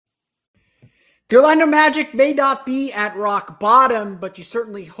The Orlando Magic may not be at rock bottom, but you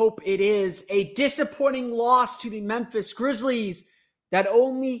certainly hope it is. A disappointing loss to the Memphis Grizzlies that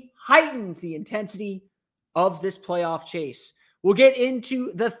only heightens the intensity of this playoff chase. We'll get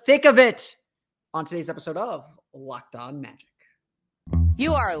into the thick of it on today's episode of Locked On Magic.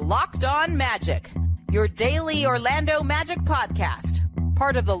 You are Locked On Magic, your daily Orlando Magic podcast,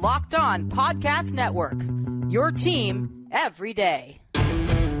 part of the Locked On Podcast Network, your team every day.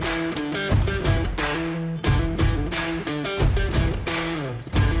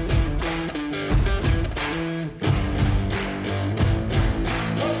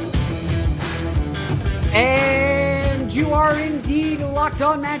 And you are indeed Locked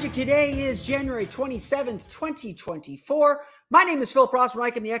On Magic. Today is January 27th, 2024. My name is Philip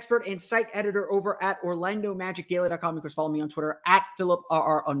Rossman. I'm the expert and site editor over at OrlandoMagicDaily.com. You can follow me on Twitter at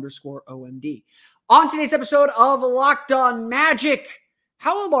PhilipRR_OMD. On today's episode of Locked On Magic,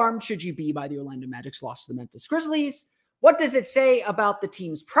 how alarmed should you be by the Orlando Magic's loss to the Memphis Grizzlies? What does it say about the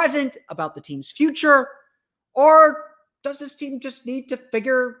team's present, about the team's future? Or does this team just need to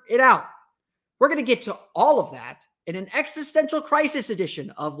figure it out? We're going to get to all of that in an existential crisis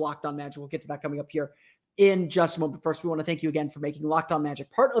edition of Locked On Magic. We'll get to that coming up here in just a moment. First, we want to thank you again for making Locked On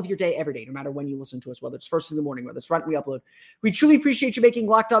Magic part of your day every day, no matter when you listen to us, whether it's first in the morning, whether it's right when we upload. We truly appreciate you making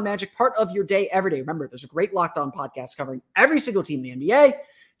Locked On Magic part of your day every day. Remember, there's a great Locked On podcast covering every single team in the NBA.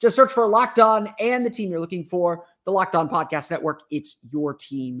 Just search for Locked On and the team you're looking for, the Locked On Podcast Network. It's your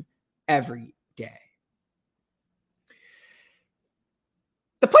team every day.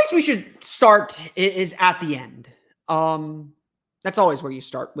 The place we should start is at the end. That's always where you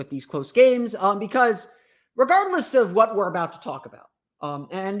start with these close games, because regardless of what we're about to talk about,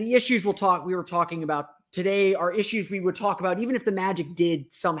 and the issues we were talking about today are issues we would talk about even if the Magic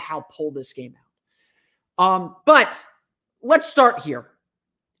did somehow pull this game out. But let's start here.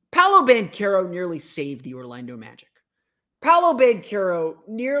 Paolo Banchero nearly saved the Orlando Magic. Paolo Banchero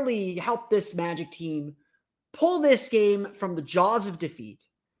nearly helped this Magic team pull this game from the jaws of defeat.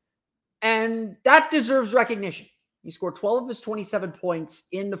 And that deserves recognition. He scored 12 of his 27 points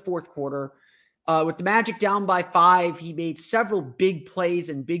in the fourth quarter. With the Magic down by 5, he made several big plays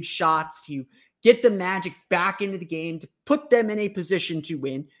and big shots to get the Magic back into the game, to put them in a position to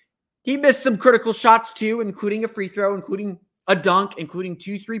win. He missed some critical shots too, including a free throw, including a dunk, including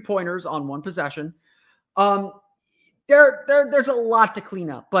 2 3-pointers on one possession. There's a lot to clean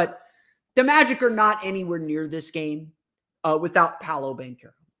up, but the Magic are not anywhere near this game without Paolo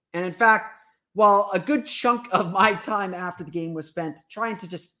Banchero. And in fact, while a good chunk of my time after the game was spent trying to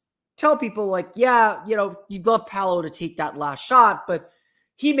just tell people like, yeah, you'd love Paolo to take that last shot, but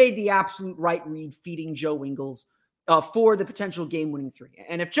he made the absolute right read feeding Joe Ingles for the potential game-winning 3.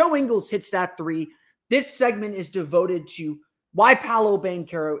 And if Joe Ingles hits that 3, this segment is devoted to why Paolo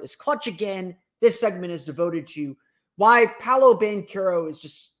Banchero is clutch again. This segment is devoted to why Paolo Banchero is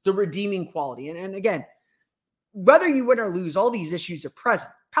just the redeeming quality. And again, whether you win or lose, all these issues are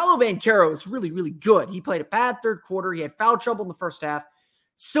present. Paolo Banchero is really, really good. He played a bad third quarter. He had foul trouble in the first half,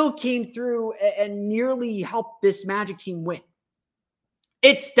 still came through and nearly helped this Magic team win.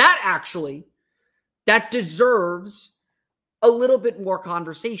 It's that actually that deserves a little bit more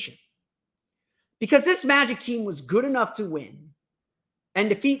conversation, because this Magic team was good enough to win and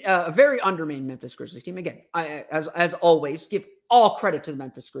defeat a very undermanned Memphis Grizzlies team. Again, as always, give all credit to the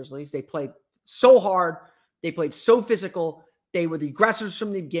Memphis Grizzlies. They played so hard. They played so physical. They were the aggressors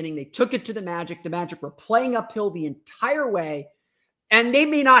from the beginning. They took it to the Magic. The Magic were playing uphill the entire way, and they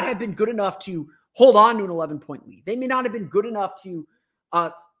may not have been good enough to hold on to an 11-point lead. They may not have been good enough to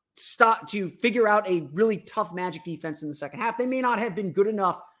figure out a really tough Magic defense in the second half. They may not have been good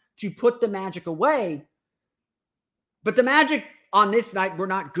enough to put the Magic away, but the Magic on this night were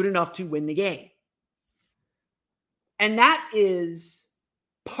not good enough to win the game. And that is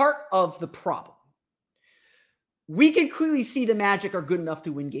part of the problem. We can clearly see the Magic are good enough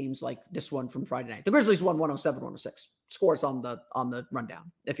to win games like this one from Friday night. The Grizzlies won 107-106. Scores on the rundown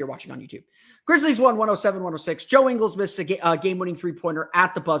if you're watching on YouTube. Grizzlies won 107-106. Joe Ingles missed a game-winning 3-pointer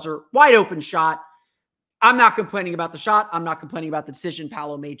at the buzzer. Wide open shot. I'm not complaining about the shot. I'm not complaining about the decision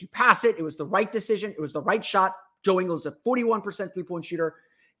Paolo made to pass it. It was the right decision. It was the right shot. Joe Ingles is a 41% 3-point shooter.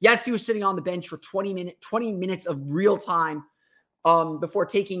 Yes, he was sitting on the bench for 20 minutes of real time before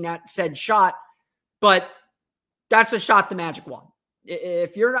taking that said shot, but that's a shot the Magic won.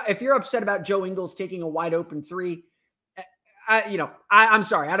 If you're upset about Joe Ingles taking a wide open 3, I'm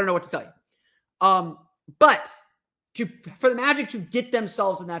sorry. I don't know what to tell you. But for the Magic to get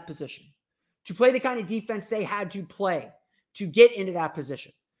themselves in that position, to play the kind of defense they had to play, to get into that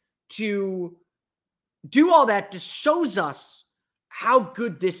position, to do all that just shows us how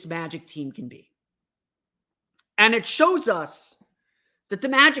good this Magic team can be. And it shows us that the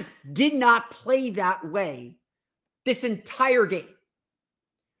Magic did not play that way this entire game.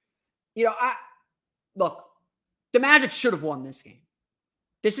 Look, the Magic should have won this game.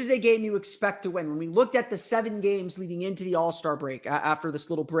 This is a game you expect to win. When we looked at the 7 games leading into the All-Star break, after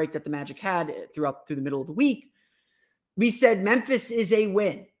this little break that the Magic had through the middle of the week, we said Memphis is a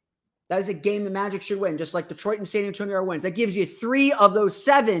win. That is a game the Magic should win, just like Detroit and San Antonio are wins. That gives you 3 of those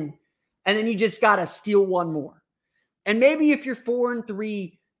 7, and then you just got to steal one more. And maybe if you're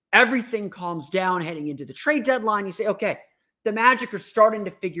 4-3, everything calms down heading into the trade deadline. You say, okay, the Magic are starting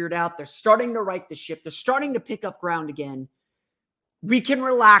to figure it out. They're starting to right the ship. They're starting to pick up ground again. We can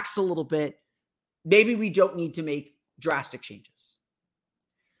relax a little bit. Maybe we don't need to make drastic changes.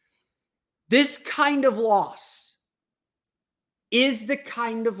 This kind of loss is the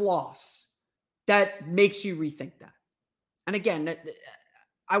kind of loss that makes you rethink that. And again,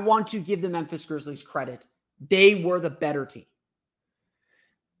 I want to give the Memphis Grizzlies credit. They were the better team.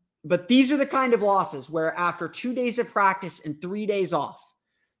 But these are the kind of losses where after 2 days of practice and 3 days off,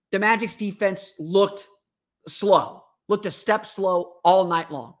 the Magic's defense looked slow, looked a step slow all night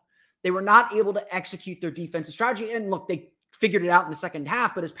long. They were not able to execute their defensive strategy. And look, they figured it out in the second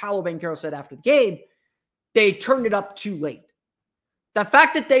half. But as Paolo Banchero said after the game, they turned it up too late. The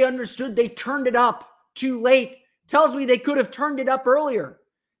fact that they understood they turned it up too late tells me they could have turned it up earlier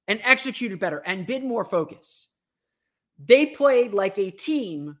and executed better and been more focused. They played like a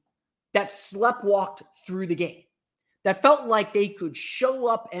team that sleptwalked through the game, that felt like they could show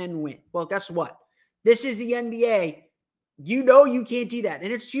up and win. Well, guess what? This is the NBA. You know you can't do that.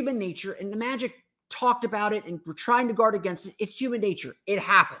 And it's human nature. And the Magic talked about it and we're trying to guard against it. It's human nature. It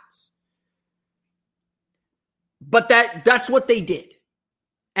happens. But that's what they did.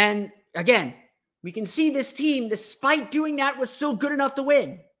 And again, we can see this team, despite doing that, was still good enough to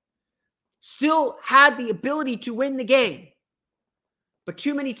win. Still had the ability to win the game. But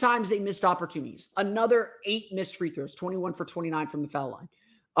too many times they missed opportunities. Another 8 missed free throws, 21 for 29 from the foul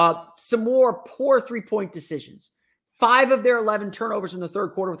line. Some more poor three-point decisions. 5 of their 11 turnovers in the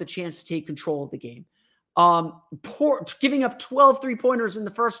third quarter with a chance to take control of the game. Giving up 12 three-pointers in the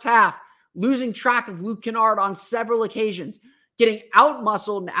first half. Losing track of Luke Kennard on several occasions. Getting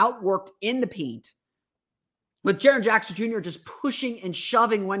out-muscled and outworked in the paint. With Jaren Jackson Jr. just pushing and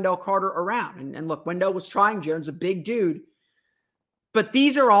shoving Wendell Carter around. And look, Wendell was trying. Jaren's a big dude. But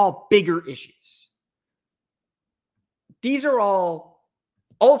these are all bigger issues. These are all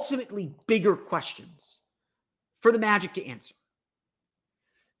ultimately bigger questions for the Magic to answer.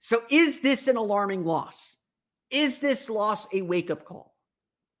 So is this an alarming loss? Is this loss a wake-up call?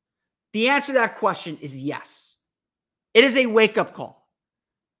 The answer to that question is yes. It is a wake-up call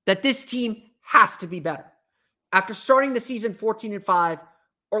that this team has to be better. After starting the season 14-5,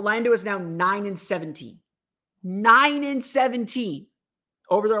 Orlando is now 9-17. 9-17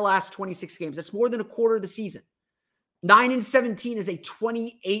 over their last 26 games. That's more than a quarter of the season. 9-17 is a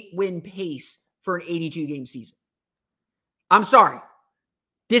 28-win pace for an 82-game season. I'm sorry.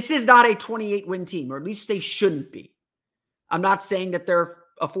 This is not a 28-win team, or at least they shouldn't be. I'm not saying that they're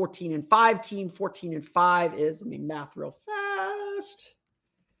a 14-5 team. 14-5 is, let me math real fast.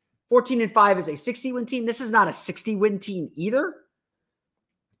 14-5 is a 60-win team. This is not a 60-win team either.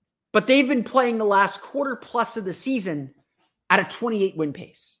 But they've been playing the last quarter plus of the season at a 28-win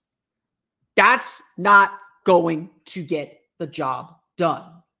pace. That's not going to get the job done.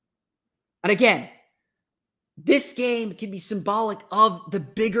 And again, this game can be symbolic of the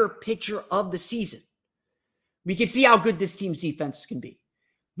bigger picture of the season. We can see how good this team's defense can be.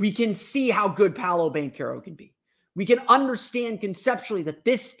 We can see how good Paolo Banchero can be. We can understand conceptually that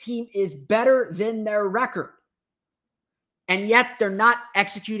this team is better than their record. And yet they're not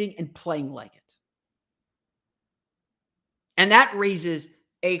executing and playing like it. And that raises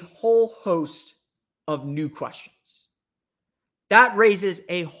a whole host of new questions. That raises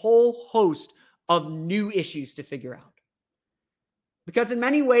a whole host of new issues to figure out. Because in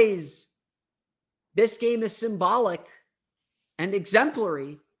many ways, this game is symbolic and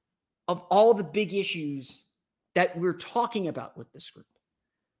exemplary of all the big issues that we're talking about with this group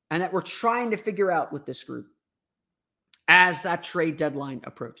and that we're trying to figure out with this group as that trade deadline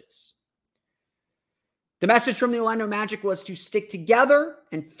approaches. The message from the Orlando Magic was to stick together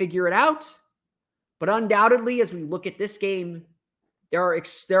and figure it out. But undoubtedly, as we look at this game, there are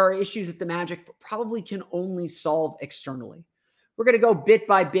issues that the Magic probably can only solve externally. We're going to go bit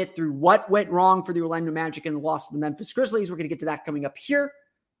by bit through what went wrong for the Orlando Magic and the loss of the Memphis Grizzlies. We're going to get to that coming up here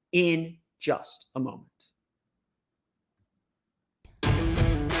in just a moment.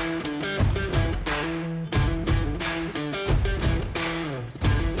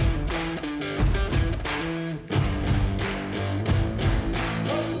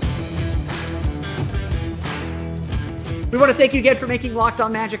 We want to thank you again for making Locked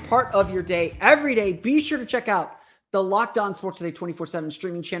On Magic part of your day every day. Be sure to check out the Locked On Sports Today 24/7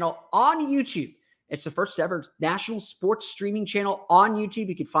 streaming channel on YouTube. It's the first ever national sports streaming channel on YouTube.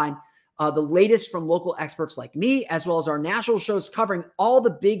 You can find the latest from local experts like me, as well as our national shows covering all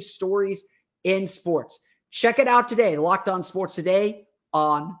the big stories in sports. Check it out today, Locked On Sports Today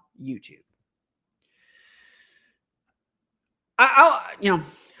on YouTube.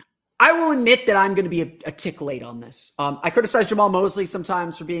 I will admit that I'm going to be a tick late on this. I criticize Jamal Mosley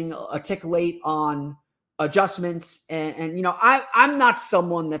sometimes for being a tick late on adjustments. And I'm not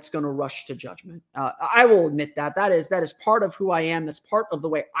someone that's going to rush to judgment. I will admit that. That is part of who I am. That's part of the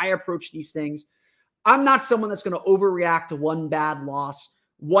way I approach these things. I'm not someone that's going to overreact to one bad loss,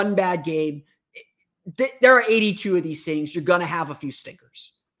 one bad game. There are 82 of these things. You're going to have a few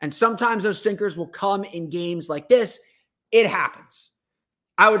stinkers. And sometimes those stinkers will come in games like this. It happens.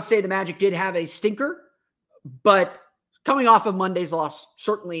 I would say the Magic did have a stinker, but coming off of Monday's loss,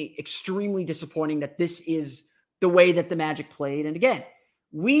 certainly extremely disappointing that this is the way that the Magic played. And again,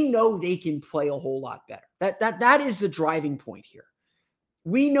 we know they can play a whole lot better. That is the driving point here.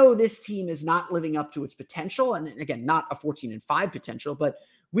 We know this team is not living up to its potential. And again, not a 14-5 potential, but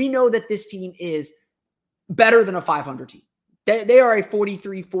we know that this team is better than a 500 team. They are a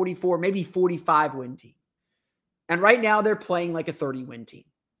 43, 44, maybe 45 win team. And right now they're playing like a 30-win team.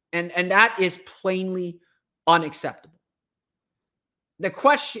 And that is plainly unacceptable. The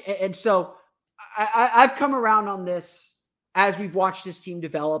question, and so I've come around on this as we've watched this team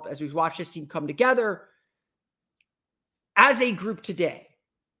develop, as we've watched this team come together. As a group today,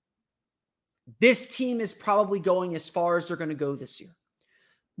 this team is probably going as far as they're going to go this year.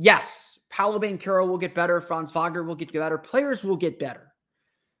 Yes, Paolo Banchero will get better. Franz Wagner will get better. Players will get better.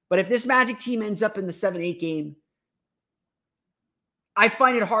 But if this Magic team ends up in the 7-8 game, I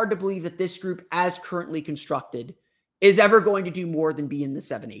find it hard to believe that this group, as currently constructed, is ever going to do more than be in the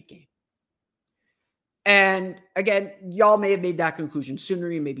 7-8 game. And again, y'all may have made that conclusion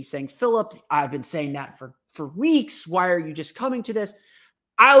sooner. You may be saying, Philip, I've been saying that for weeks. Why are you just coming to this?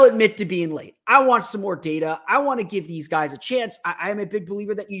 I'll admit to being late. I want some more data. I want to give these guys a chance. I am a big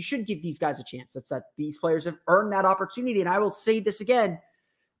believer that you should give these guys a chance. That's that these players have earned that opportunity. And I will say this again.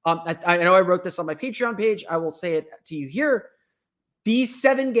 I know I wrote this on my Patreon page. I will say it to you here. These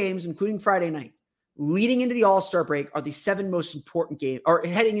 7 games, including Friday night, leading into the All-Star break, are the 7 most important games, or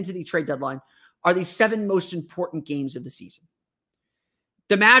heading into the trade deadline, are the 7 most important games of the season.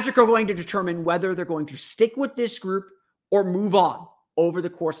 The Magic are going to determine whether they're going to stick with this group or move on over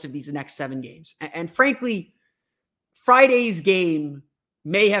the course of these next 7 games. And frankly, Friday's game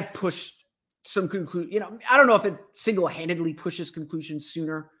may have pushed some conclusion. I don't know if it single-handedly pushes conclusions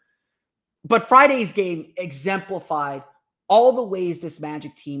sooner, but Friday's game exemplified all the ways this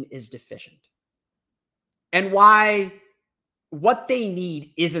Magic team is deficient and why what they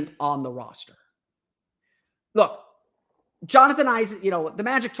need isn't on the roster. Look, Jonathan Isaac, the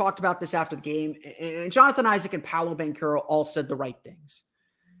Magic talked about this after the game, and Jonathan Isaac and Paolo Banchero all said the right things.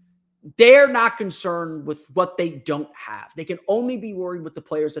 They're not concerned with what they don't have. They can only be worried with the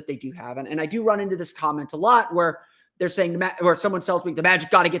players that they do have. And I do run into this comment a lot where they're saying, where someone tells me the Magic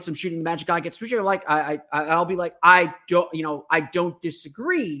got to get some shooting, the Magic got to get some shooting. Like, I'll be like, I don't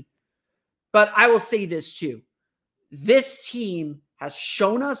disagree, but I will say this too. This team has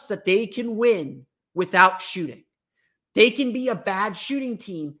shown us that they can win without shooting. They can be a bad shooting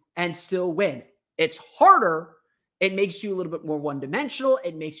team and still win. It's harder. It makes you a little bit more one-dimensional.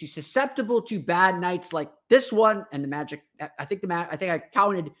 It makes you susceptible to bad nights like this one. And the Magic, I think I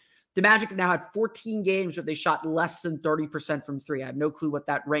counted. The Magic now had 14 games where they shot less than 30% from 3. I have no clue what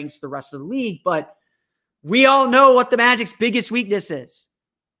that ranks the rest of the league, but we all know what the Magic's biggest weakness is.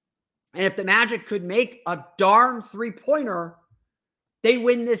 And if the Magic could make a darn 3-pointer, they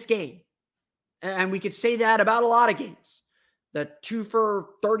win this game. And we could say that about a lot of games. The 2 for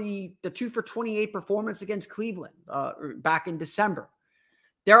 28 performance against Cleveland back in December.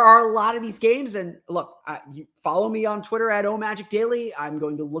 There are a lot of these games, and look, you follow me on Twitter at @OMagicDaily. I'm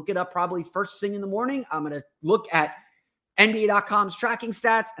going to look it up probably first thing in the morning. I'm going to look at NBA.com's tracking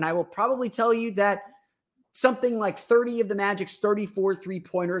stats, and I will probably tell you that something like 30 of the Magic's 34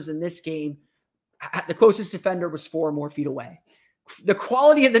 3-pointers in this game, the closest defender was 4 more feet away. The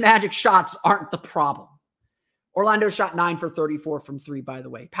quality of the Magic shots aren't the problem. Orlando shot 9 for 34 from 3, by the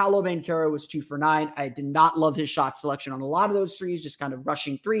way. Paolo Banchero was 2 for 9. I did not love his shot selection on a lot of those threes, just kind of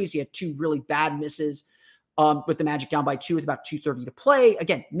rushing threes. He had 2 really bad misses with the Magic down by 2 with about 2:30 to play.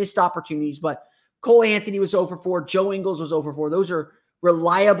 Again, missed opportunities, but Cole Anthony was 0 for 4. Joe Ingles was 0 for 4. Those are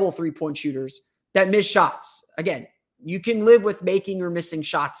reliable 3-point shooters that miss shots. Again, you can live with making or missing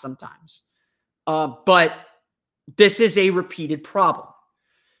shots sometimes. But this is a repeated problem.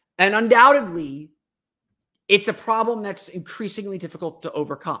 And undoubtedly, it's a problem that's increasingly difficult to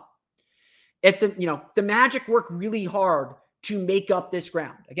overcome. If the Magic work really hard to make up this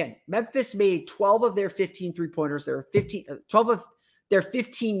ground. Again, Memphis made 12 of their 15 three-pointers. 12 of their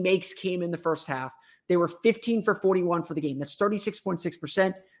 15 makes came in the first half. They were 15 for 41 for the game. That's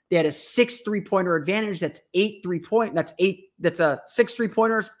 36.6%. They had a 6 three-pointer advantage. That's 8 3-point. That's 6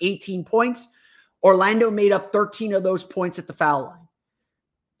 3-pointers, 18 points. Orlando made up 13 of those points at the foul line.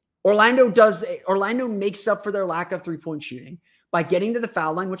 Orlando makes up for their lack of three-point shooting by getting to the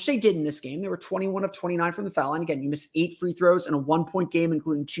foul line, which they did in this game. They were 21 of 29 from the foul line. Again, you miss 8 free throws in a 1-point game,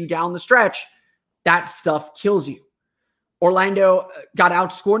 including 2 down the stretch. That stuff kills you. Orlando got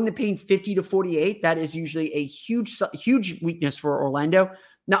outscored in the paint 50-48. That is usually a huge weakness for Orlando.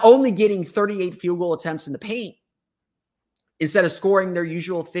 Not only getting 38 field goal attempts in the paint, instead of scoring their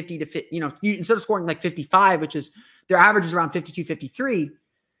usual 50 to 50, instead of scoring like 55, which is their average is around 52, 53.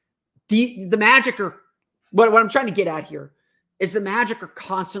 The Magic are, what I'm trying to get at here is the Magic are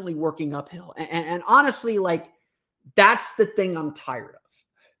constantly working uphill. And honestly, like, that's the thing I'm tired of.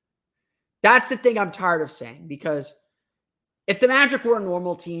 That's the thing I'm tired of saying, because if the Magic were a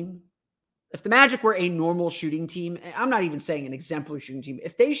normal team, if the Magic were a normal shooting team, I'm not even saying an exemplary shooting team,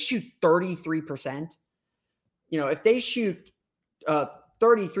 if they shoot 33%, if they shoot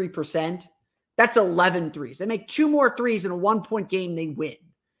 33%, that's 11 threes. They make 2 more threes in a 1-point game, they win.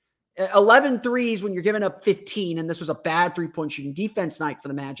 11 threes when you're giving up 15, and this was a bad 3-point shooting defense night for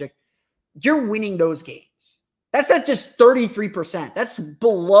the Magic, you're winning those games. That's not just 33%. That's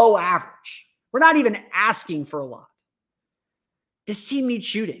below average. We're not even asking for a lot. This team needs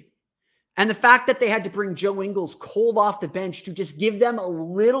shooting. And the fact that they had to bring Joe Ingles cold off the bench to just give them a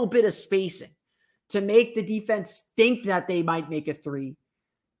little bit of spacing to make the defense think that they might make a three,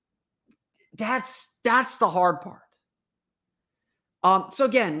 that's the hard part. So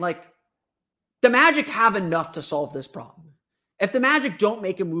again, like, the Magic have enough to solve this problem. If the Magic don't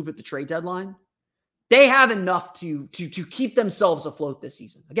make a move at the trade deadline, they have enough to keep themselves afloat this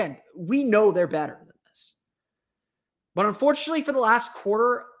season. Again, we know they're better than this. But unfortunately, for the last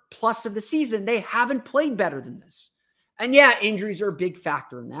quarter plus of the season, they haven't played better than this. And yeah, injuries are a big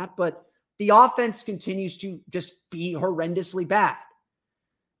factor in that, but the offense continues to just be horrendously bad.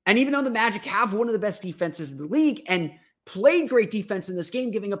 And even though the Magic have one of the best defenses in the league and played great defense in this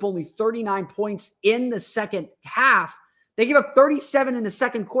game, giving up only 39 points in the second half, they give up 37 in the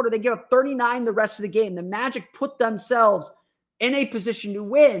second quarter. They give up 39 the rest of the game. The Magic put themselves in a position to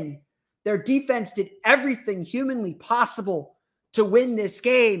win. Their defense did everything humanly possible to win this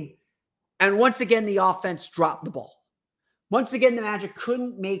game. And once again, the offense dropped the ball. Once again, the Magic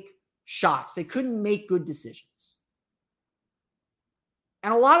couldn't make shots. They couldn't make good decisions.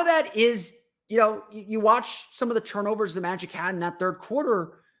 And a lot of that is, you watch some of the turnovers the Magic had in that third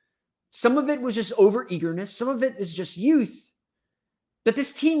quarter. Some of it was just over-eagerness. Some of it is just youth. But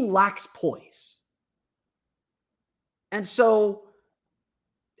this team lacks poise. And so,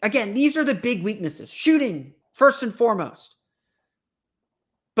 again, these are the big weaknesses. Shooting, first and foremost.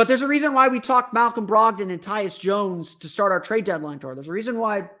 But there's a reason why we talked Malcolm Brogdon and Tyus Jones to start our trade deadline tour. There's a reason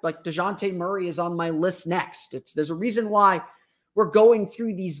why, like, DeJounte Murray is on my list next. There's a reason why we're going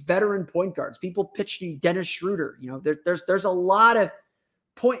through these veteran point guards. People pitch to Dennis Schroeder. There's a lot of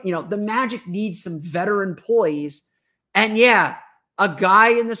point. The Magic needs some veteran poise. And yeah, a guy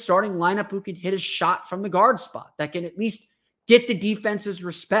in the starting lineup who can hit a shot from the guard spot that can at least get the defense's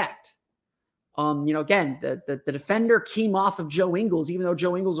respect. Again, the defender came off of Joe Ingles, even though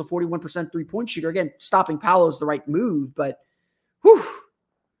Joe Ingles is a 41% three-point shooter. Again, stopping Paolo is the right move, but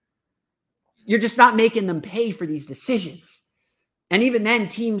you're just not making them pay for these decisions. And even then,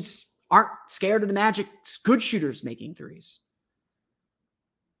 teams aren't scared of the Magic's good shooters making threes.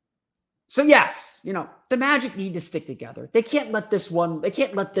 So yes, the Magic need to stick together. They can't let this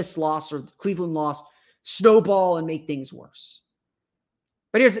loss or the Cleveland loss snowball and make things worse.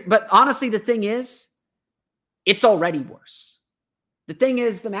 But honestly, the thing is, it's already worse. The thing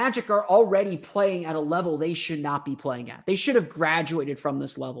is, the Magic are already playing at a level they should not be playing at. They should have graduated from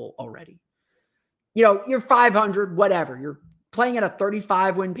this level already. You're 500, whatever. You're playing at a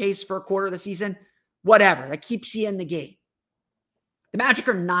 35-win pace for a quarter of the season, whatever. That keeps you in the game. The Magic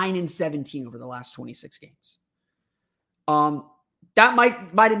are 9-17 over the last 26 games. That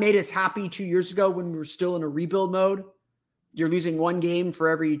might have made us happy 2 years ago when we were still in a rebuild mode. You're losing one game for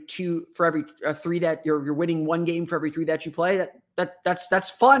every three that you're winning one game for every 3 that you play.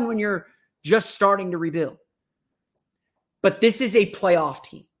 That's fun when you're just starting to rebuild. But this is a playoff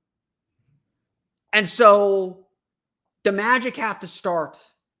team. And so the Magic have to start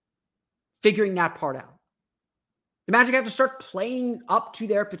figuring that part out. The Magic have to start playing up to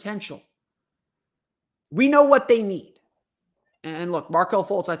their potential. We know what they need. And look, Markelle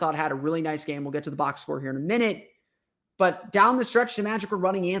Fultz, I thought, had a really nice game. We'll get to the box score here in a minute. But down the stretch, the Magic were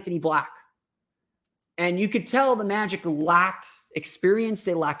running Anthony Black. And you could tell the Magic lacked experience.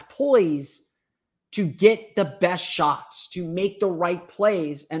 They lacked poise to get the best shots, to make the right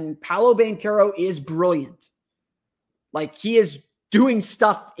plays. And Paolo Banchero is brilliant. Like, he is doing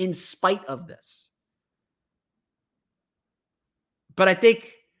stuff in spite of this. But I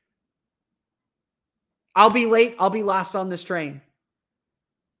think I'll be late. I'll be last on this train.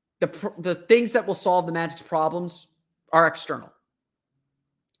 The things that will solve the Magic's problems are external.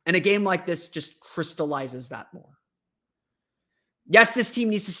 And a game like this just crystallizes that more. Yes, this team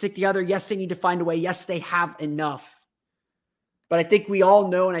needs to stick together. Yes, they need to find a way. Yes, they have enough. But I think we all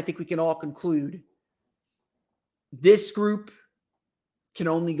know, and I think we can all conclude, this group can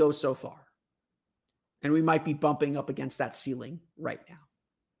only go so far. And we might be bumping up against that ceiling right now.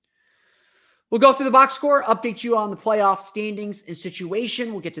 We'll go through the box score, update you on the playoff standings and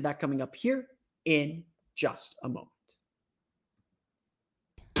situation. We'll get to that coming up here in just a moment.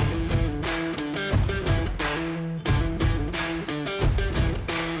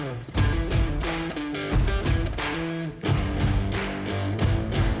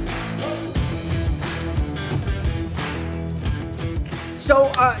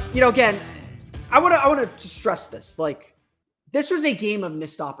 So, again, I want to stress this. Like, this was a game of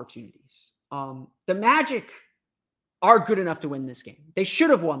missed opportunities. The Magic are good enough to win this game. They should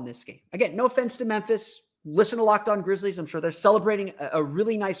have won this game. Again, no offense to Memphis. Listen to Locked On Grizzlies. I'm sure they're celebrating a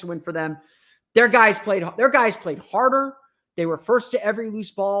really nice win for them. Their guys played harder. They were first to every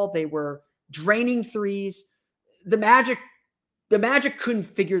loose ball. They were draining threes. The Magic couldn't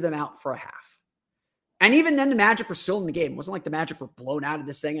figure them out for a half. And even then, the Magic were still in the game. It wasn't like the Magic were blown out of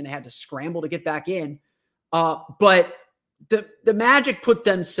this thing and they had to scramble to get back in. But the Magic put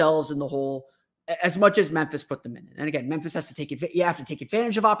themselves in the hole as much as Memphis put them in. And again, Memphis has to take it. You have to take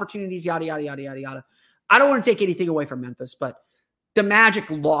advantage of opportunities, yada, yada, yada, yada, yada. I don't want to take anything away from Memphis, but the Magic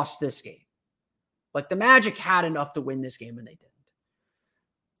lost this game. Like, the Magic had enough to win this game and they didn't.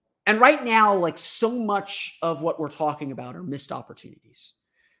 And right now, like, so much of what we're talking about are missed opportunities.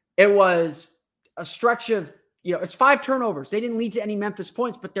 It was a stretch of, it's 5 turnovers. They didn't lead to any Memphis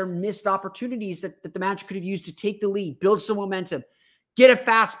points, but they're missed opportunities that the Magic could have used to take the lead, build some momentum, get a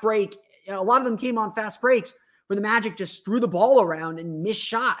fast break. A lot of them came on fast breaks where the Magic just threw the ball around and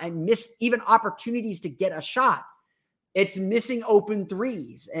missed even opportunities to get a shot. It's missing open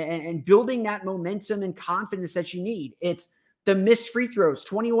threes and building that momentum and confidence that you need. It's the missed free throws,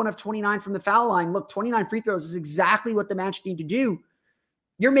 21 of 29 from the foul line. Look, 29 free throws is exactly what the Magic need to do.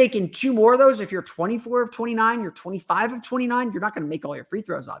 You're making 2 more of those. If you're 24 of 29, you're 25 of 29. You're not going to make all your free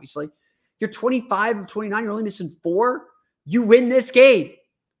throws, obviously. You're 25 of 29. You're only missing 4. You win this game.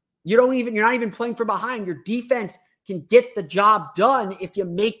 You're not even playing from behind. Your defense can get the job done if you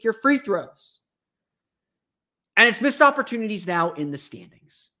make your free throws. And it's missed opportunities now in the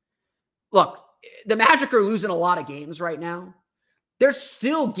standings. Look, the Magic are losing a lot of games right now. They're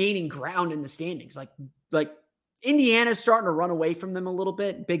still gaining ground in the standings. Like Indiana's starting to run away from them a little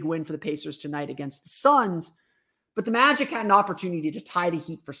bit. Big win for the Pacers tonight against the Suns. But the Magic had an opportunity to tie the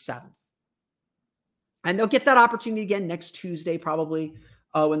Heat for 7th. And they'll get that opportunity again next Tuesday, probably,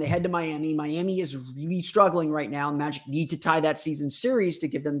 when they head to Miami. Miami is really struggling right now. Magic need to tie that season series to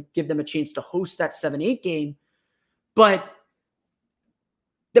give them a chance to host that 7-8 game. But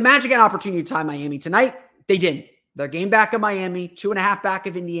the Magic had an opportunity to tie Miami tonight. They didn't. Their game back of Miami, 2.5 back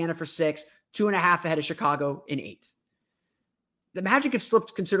of Indiana for 6, 2.5 ahead of Chicago in 8th. The Magic have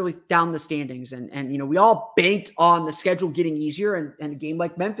slipped considerably down the standings. And we all banked on the schedule getting easier. And a game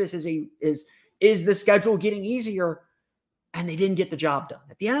like Memphis is the schedule getting easier. And they didn't get the job done.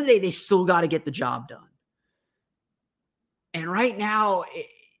 At the end of the day, they still got to get the job done. And right now,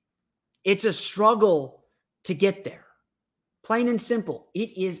 it's a struggle to get there. Plain and simple.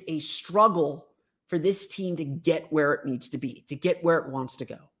 It is a struggle for this team to get where it needs to be, to get where it wants to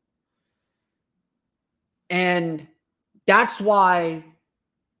go. And that's why,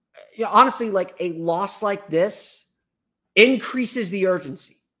 honestly, like, a loss like this increases the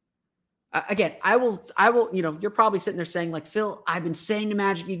urgency. Again, I will, you're probably sitting there saying, like, Phil, I've been saying the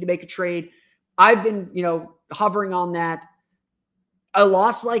Magic need to make a trade. I've been, hovering on that. A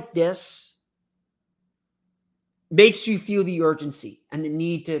loss like this makes you feel the urgency and the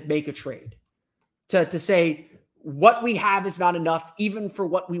need to make a trade. To say what we have is not enough, even for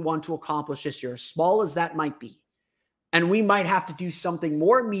what we want to accomplish this year, as small as that might be. And we might have to do something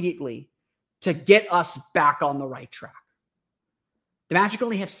more immediately to get us back on the right track. The Magic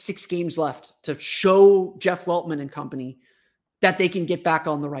only have 6 games left to show Jeff Weltman and company that they can get back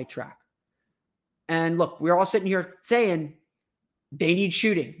on the right track. And look, we're all sitting here saying they need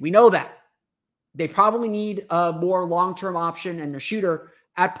shooting. We know that. They probably need a more long-term option and a shooter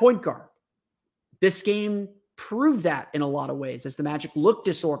at point guard. This game proved that in a lot of ways as the Magic looked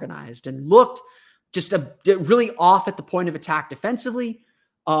disorganized and looked just really off at the point of attack defensively.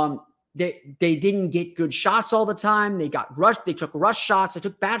 They didn't get good shots all the time. They got rushed. They took rush shots. They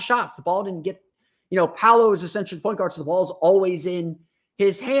took bad shots. The ball didn't get, Paolo is essentially point guard, so the ball's always in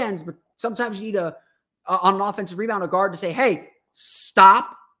his hands. But sometimes you need on an offensive rebound, a guard to say, hey,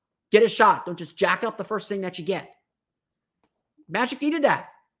 stop, get a shot. Don't just jack up the first thing that you get. Magic needed that.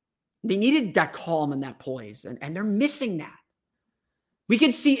 They needed that calm and that poise, and they're missing that.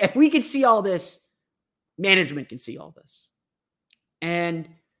 If we could see all this, management can see all this. And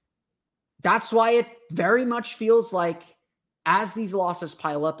that's why it very much feels like as these losses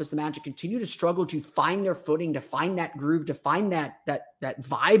pile up, as the Magic continue to struggle to find their footing, to find that groove, to find that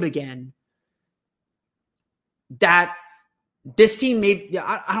vibe again, that this team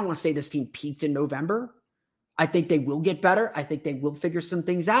I don't want to say this team peaked in November. I think they will get better. I think they will figure some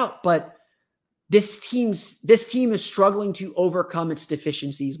things out, but this team is struggling to overcome its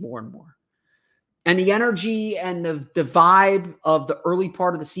deficiencies more and more. And the energy and the vibe of the early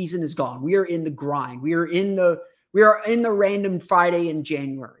part of the season is gone. We are in the grind. We are in the random Friday in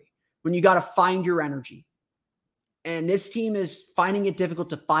January when you got to find your energy. And this team is finding it difficult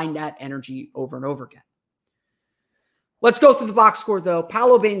to find that energy over and over again. Let's go through the box score, though.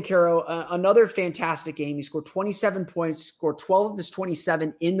 Paolo Banchero, another fantastic game. He scored 27 points, scored 12 of his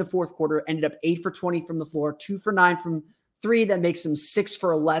 27 in the fourth quarter, ended up 8 for 20 from the floor, 2 for 9 from 3. That makes him 6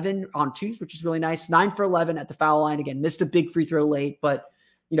 for 11 on 2s, which is really nice. 9 for 11 at the foul line. Again, missed a big free throw late, but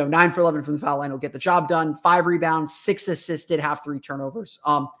 9 for 11 from the foul line will get the job done. 5 rebounds, 6 assists, did have 3 turnovers.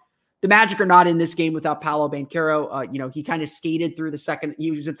 The Magic are not in this game without Paolo Banchero. He kind of skated through the second. He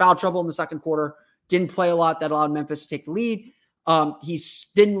was in foul trouble in the second quarter. Didn't play a lot. That allowed Memphis to take the lead. He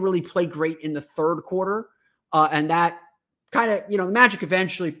didn't really play great in the third quarter. And that kind of, the Magic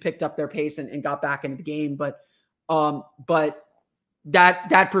eventually picked up their pace and got back into the game. But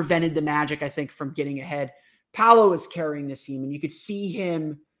that prevented the Magic, I think, from getting ahead. Paolo is carrying this team, and you could see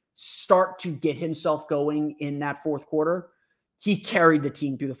him start to get himself going in that fourth quarter. He carried the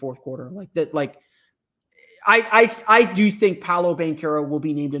team through the fourth quarter. I do think Paolo Banchero will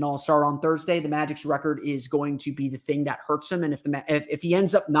be named an all-star on Thursday. The Magic's record is going to be the thing that hurts him. And if he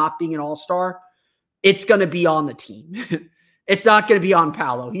ends up not being an all-star, it's going to be on the team. It's not going to be on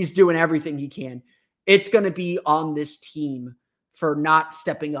Paolo. He's doing everything he can. It's going to be on this team for not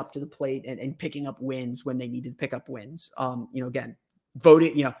stepping up to the plate and picking up wins when they need to pick up wins. Again,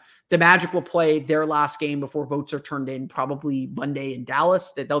 voting, the Magic will play their last game before votes are turned in, probably Monday in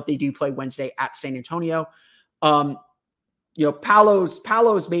Dallas. They do play Wednesday at San Antonio. Paolo's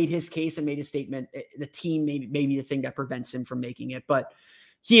made his case and made his statement. The team may be the thing that prevents him from making it, but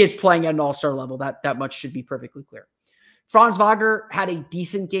he is playing at an all-star level. That much should be perfectly clear. Franz Wagner had a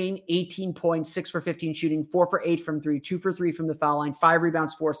decent game, 18 points, 6 for 15 shooting, 4 for 8 from 3, 2 for 3 from the foul line, 5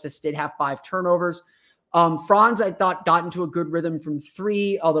 rebounds, 4 assists, did have 5 turnovers. Franz, I thought, got into a good rhythm from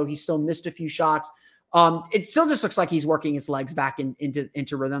 3, although he still missed a few shots. It still just looks like he's working his legs back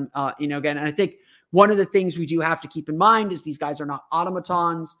into rhythm. Again, and I think one of the things we do have to keep in mind is these guys are not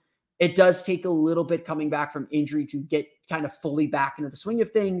automatons. It does take a little bit coming back from injury to get kind of fully back into the swing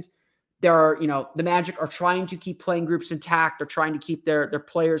of things. There are, the Magic are trying to keep playing groups intact. They're trying to keep their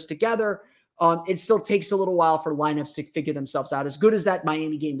players together. It still takes a little while for lineups to figure themselves out. As good as that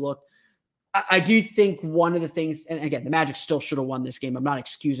Miami game looked, I do think one of the things, and again, the Magic still should have won this game. I'm not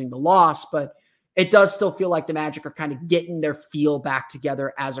excusing the loss, but it does still feel like the Magic are kind of getting their feel back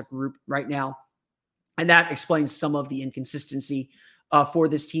together as a group right now. And that explains some of the inconsistency for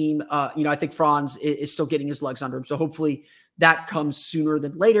this team. I think Franz is still getting his legs under him. So hopefully that comes sooner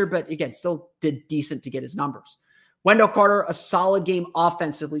than later. But again, still did decent to get his numbers. Wendell Carter, a solid game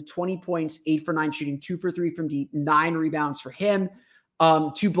offensively, 20 points, 8 for 9 shooting, 2 for 3 from deep, 9 rebounds for him,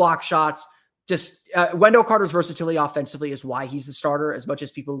 2 block shots. Just Wendell Carter's versatility offensively is why he's the starter. As much as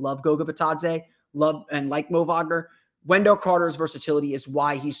people love Goga Bitadze, love and like Mo Wagner, Wendell Carter's versatility is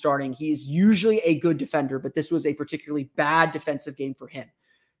why he's starting. He is usually a good defender, but this was a particularly bad defensive game for him.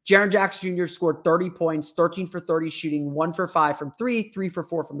 Jaren Jackson Jr. scored 30 points, 13 for 30 shooting, 1 for 5 from 3, 3 for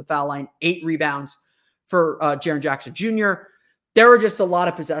 4 from the foul line, 8 rebounds for Jaren Jackson Jr. There were just a lot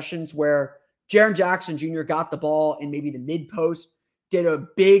of possessions where Jaren Jackson Jr. got the ball in maybe the mid post, did a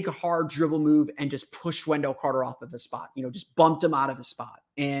big hard dribble move and just pushed Wendell Carter off of his spot, just bumped him out of his spot.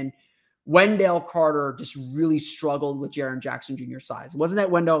 And Wendell Carter just really struggled with Jaren Jackson Jr.'s size. It wasn't that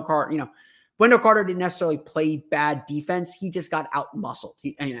Wendell Carter didn't necessarily play bad defense. He just got out-muscled.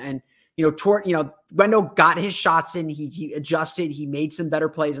 Wendell got his shots in. He adjusted. He made some better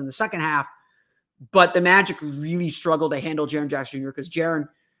plays in the second half. But the Magic really struggled to handle Jaren Jackson Jr. because Jaren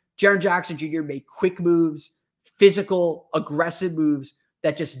Jackson Jr. made quick moves, physical, aggressive moves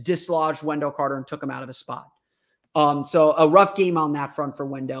that just dislodged Wendell Carter and took him out of his spot. So a rough game on that front for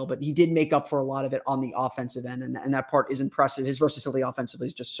Wendell, but he did make up for a lot of it on the offensive end, and that part is impressive. His versatility offensively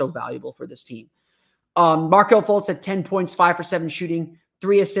is just so valuable for this team. Markelle Fultz had 10 points, 5 for 7 shooting,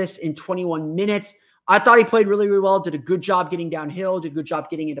 3 assists in 21 minutes. I thought he played really, really well, did a good job getting downhill, did a good job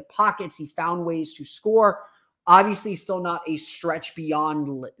getting into pockets. He found ways to score. Obviously, still not a stretch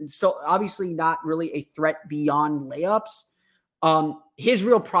beyond, still obviously not really a threat beyond layups. His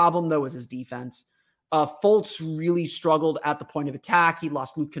real problem, though, was his defense. Fultz really struggled at the point of attack. He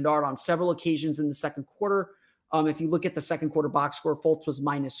lost Luke Kennard on several occasions in the second quarter. If you look at the second quarter box score, Fultz was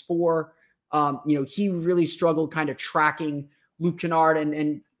 -4. He really struggled kind of tracking Luke Kennard,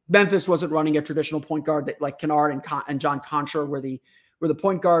 and Memphis wasn't running a traditional point guard that like Kennard and John Contra were the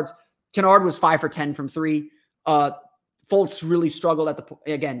point guards. Kennard was 5 for 10 from 3. Fultz really struggled at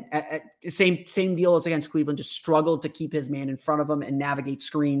the same deal as against Cleveland, just struggled to keep his man in front of him and navigate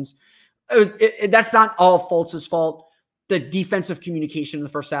screens. That's not all Fultz's fault. The defensive communication in the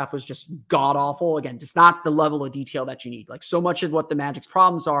first half was just god awful. Again, just not the level of detail that you need. Like so much of what the Magic's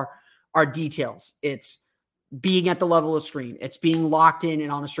problems are details. It's being at the level of screen. It's being locked in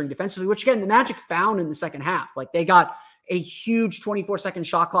and on a string defensively, which again, the Magic found in the second half. Like they got a huge 24-second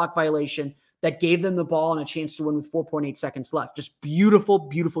shot clock violation that gave them the ball and a chance to win with 4.8 seconds left. Just beautiful,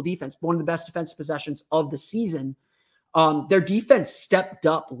 beautiful defense. One of the best defensive possessions of the season. Their defense stepped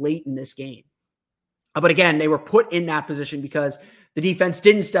up late in this game. But again, they were put in that position because the defense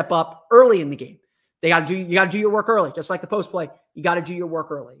didn't step up early in the game. You got to do your work early, just like the post play. You got to do your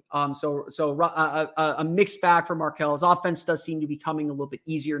work early. So a mixed bag for Markelle. His offense does seem to be coming a little bit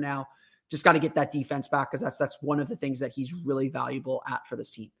easier now. Just got to get that defense back because that's one of the things that he's really valuable at for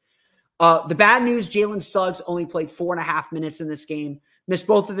this team. The bad news: Jalen Suggs only played 4.5 minutes in this game. Missed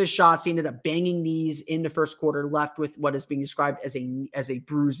both of his shots. He ended up banging knees in the first quarter, left with what is being described as a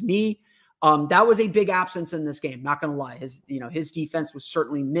bruised knee. That was a big absence in this game. Not going to lie. His defense was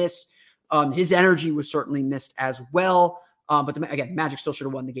certainly missed. His energy was certainly missed as well. But Magic still should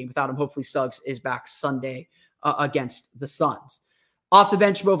have won the game without him. Hopefully Suggs is back Sunday against the Suns. Off the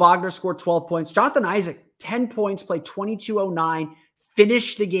bench, Mo Wagner scored 12 points. Jonathan Isaac, 10 points, played 22:09,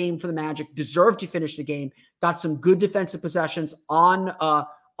 finished the game for the Magic, deserved to finish the game. Got some good defensive possessions on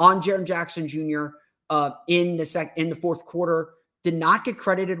Jaren Jackson Jr. In the fourth quarter. Did not get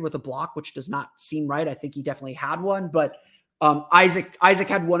credited with a block, which does not seem right. I think he definitely had one, but Isaac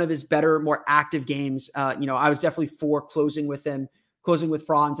had one of his better, more active games. I was definitely for closing with him, closing with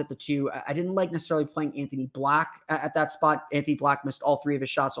Franz at the 2. I didn't like necessarily playing Anthony Black at that spot. Anthony Black missed all 3 of his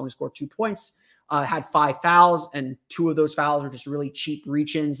shots, only scored 2 points. Had 5 fouls, and 2 of those fouls are just really cheap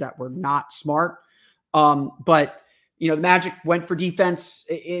reach-ins that were not smart. But the Magic went for defense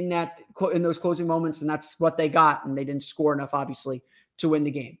in those closing moments, and that's what they got. And they didn't score enough, obviously, to win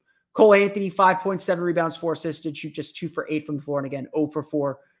the game. Cole Anthony, 5.7 rebounds, 4 assists, did shoot just 2 for 8 from the floor. And again, 0 for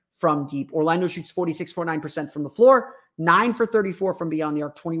 4 from deep. Orlando shoots 46.9% from the floor, 9 for 34 from beyond the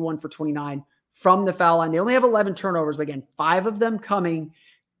arc, 21 for 29 from the foul line. They only have 11 turnovers, but again, 5 of them coming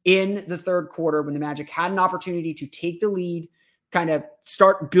in the third quarter when the Magic had an opportunity to take the lead, kind of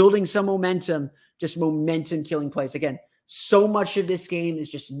start building some momentum, just momentum killing plays. Again, so much of this game is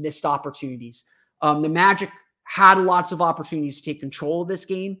just missed opportunities. The Magic had lots of opportunities to take control of this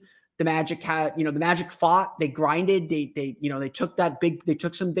game. The Magic fought, they grinded, they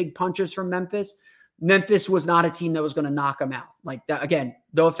took some big punches from Memphis. Memphis was not a team that was going to knock them out. Like that, again,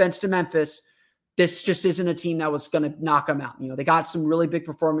 no offense to Memphis. This just isn't a team that was going to knock them out. They got some really big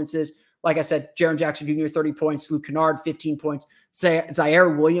performances. Like I said, Jaren Jackson Jr., 30 points, Luke Kennard, 15 points. Zaire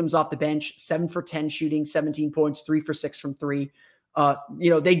Williams off the bench, 7 for 10 shooting, 17 points, 3 for 6 from 3.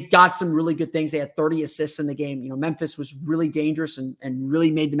 They got some really good things. They had 30 assists in the game. Memphis was really dangerous and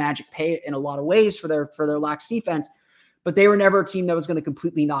really made the Magic pay in a lot of ways for their lax defense, but they were never a team that was going to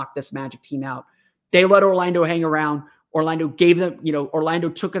completely knock this Magic team out. They let Orlando hang around. Orlando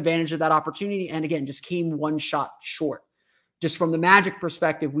took advantage of that opportunity and again, just came one shot short. Just from the Magic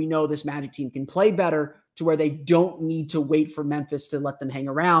perspective, we know this Magic team can play better to where they don't need to wait for Memphis to let them hang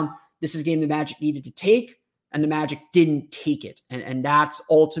around. This is a game the Magic needed to take, and the Magic didn't take it. And that's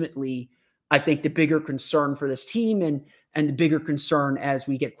ultimately, I think, the bigger concern for this team and the bigger concern as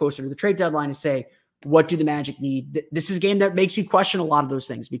we get closer to the trade deadline to say, what do the Magic need? This is a game that makes you question a lot of those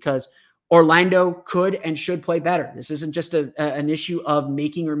things because Orlando could and should play better. This isn't just an issue of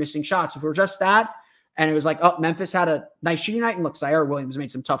making or missing shots. If it were just that, and it was like, oh, Memphis had a nice shooting night, and look, Zaire Williams made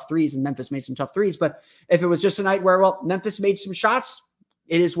some tough threes, and Memphis made some tough threes. But if it was just a night where, well, Memphis made some shots,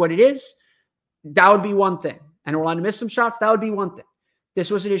 it is what it is, that would be one thing. And Orlando missed some shots, that would be one thing. This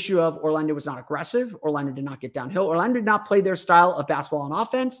was an issue of Orlando was not aggressive. Orlando did not get downhill. Orlando did not play their style of basketball on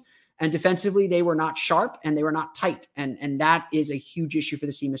offense. And defensively, they were not sharp and they were not tight. And that is a huge issue for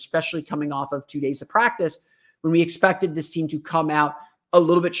this team, especially coming off of 2 days of practice when we expected this team to come out a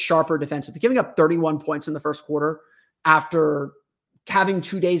little bit sharper defensively. Giving up 31 points in the first quarter after having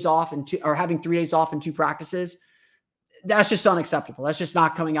 2 days off or having 3 days off in 2 practices, that's just unacceptable. That's just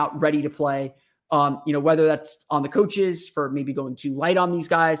not coming out ready to play. Whether that's on the coaches for maybe going too light on these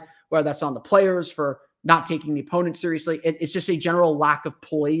guys, whether that's on the players for not taking the opponent seriously. It's just a general lack of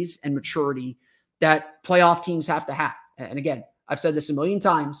poise and maturity that playoff teams have to have. And again, I've said this a million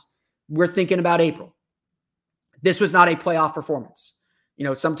times. We're thinking about April. This was not a playoff performance.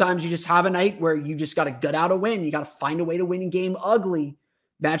 Sometimes you just have a night where you just got to gut out a win. You got to find a way to win a game ugly.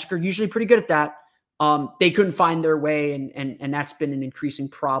 Magic are usually pretty good at that. They couldn't find their way, and that's been an increasing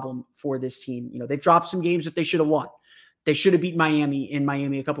problem for this team. They've dropped some games that they should have won. They should have beat Miami in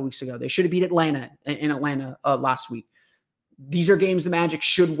Miami a couple weeks ago. They should have beat Atlanta in Atlanta last week. These are games the Magic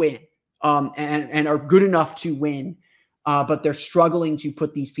should win and are good enough to win, but they're struggling to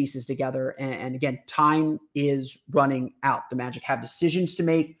put these pieces together. And again, time is running out. The Magic have decisions to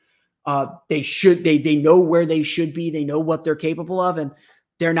make. They know where they should be. They know what they're capable of, and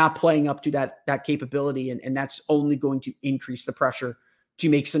they're not playing up to that capability. And that's only going to increase the pressure to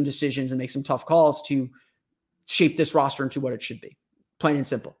make some decisions and make some tough calls to shape this roster into what it should be. Plain and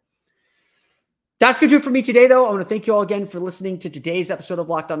simple. That's going to do it for me today, though. I want to thank you all again for listening to today's episode of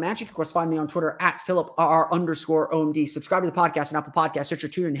Locked On Magic. Of course, find me on Twitter at @PhilipRR_OMD. Subscribe to the podcast on Apple Podcasts, Stitcher,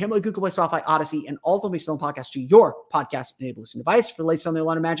 TuneIn, Himalaya, Google Play, Spotify, Odyssey, and all of them still podcasts to your podcast-enabled listening device. For the latest on the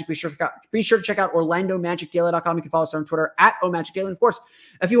Orlando Magic, be sure to check out OrlandoMagicDaily.com. You can follow us on Twitter at @OMagicDaily. And of course,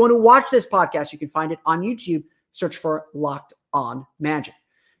 if you want to watch this podcast, you can find it on YouTube. Search for Locked On Magic.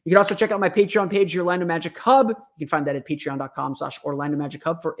 You can also check out my Patreon page, your Orlando Magic Hub. You can find that at patreon.com/Orlando Magic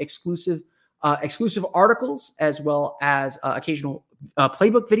Hub for exclusive articles, as well as occasional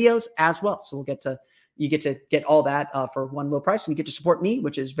playbook videos as well. So you get to get all that for one low price, and you get to support me,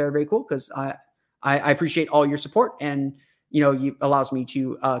 which is very, very cool because I appreciate all your support, and you allows me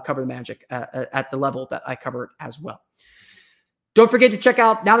to cover the Magic at the level that I cover it as well. Don't forget to check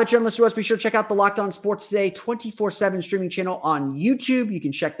out, now that you're on listening to us, be sure to check out the Locked On Sports Today 24/7 streaming channel on YouTube. You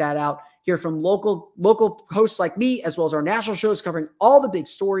can check that out. Hear from local hosts like me, as well as our national shows covering all the big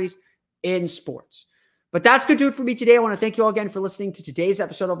stories in sports. But that's going to do it for me today. I want to thank you all again for listening to today's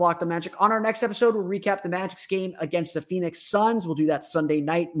episode of Locked On Magic. On our next episode, we'll recap the Magic's game against the Phoenix Suns. We'll do that Sunday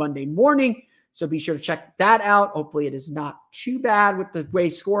night, Monday morning. So be sure to check that out. Hopefully it is not too bad with the way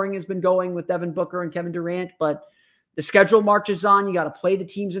scoring has been going with Devin Booker and Kevin Durant, but the schedule marches on. You got to play the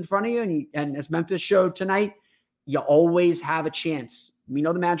teams in front of you. And as Memphis showed tonight, you always have a chance. We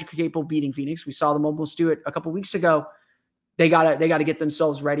know the Magic are capable of beating Phoenix. We saw them almost do it a couple weeks ago. They got to get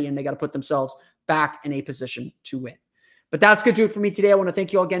themselves ready, and they got to put themselves back in a position to win. But that's going to do it for me today. I want to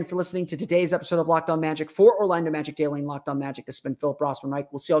thank you all again for listening to today's episode of Locked On Magic for Orlando Magic Daily and Locked On Magic. This has been Philip Rossman,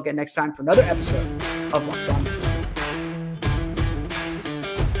 Mike. We'll see you all again next time for another episode of Locked On Magic.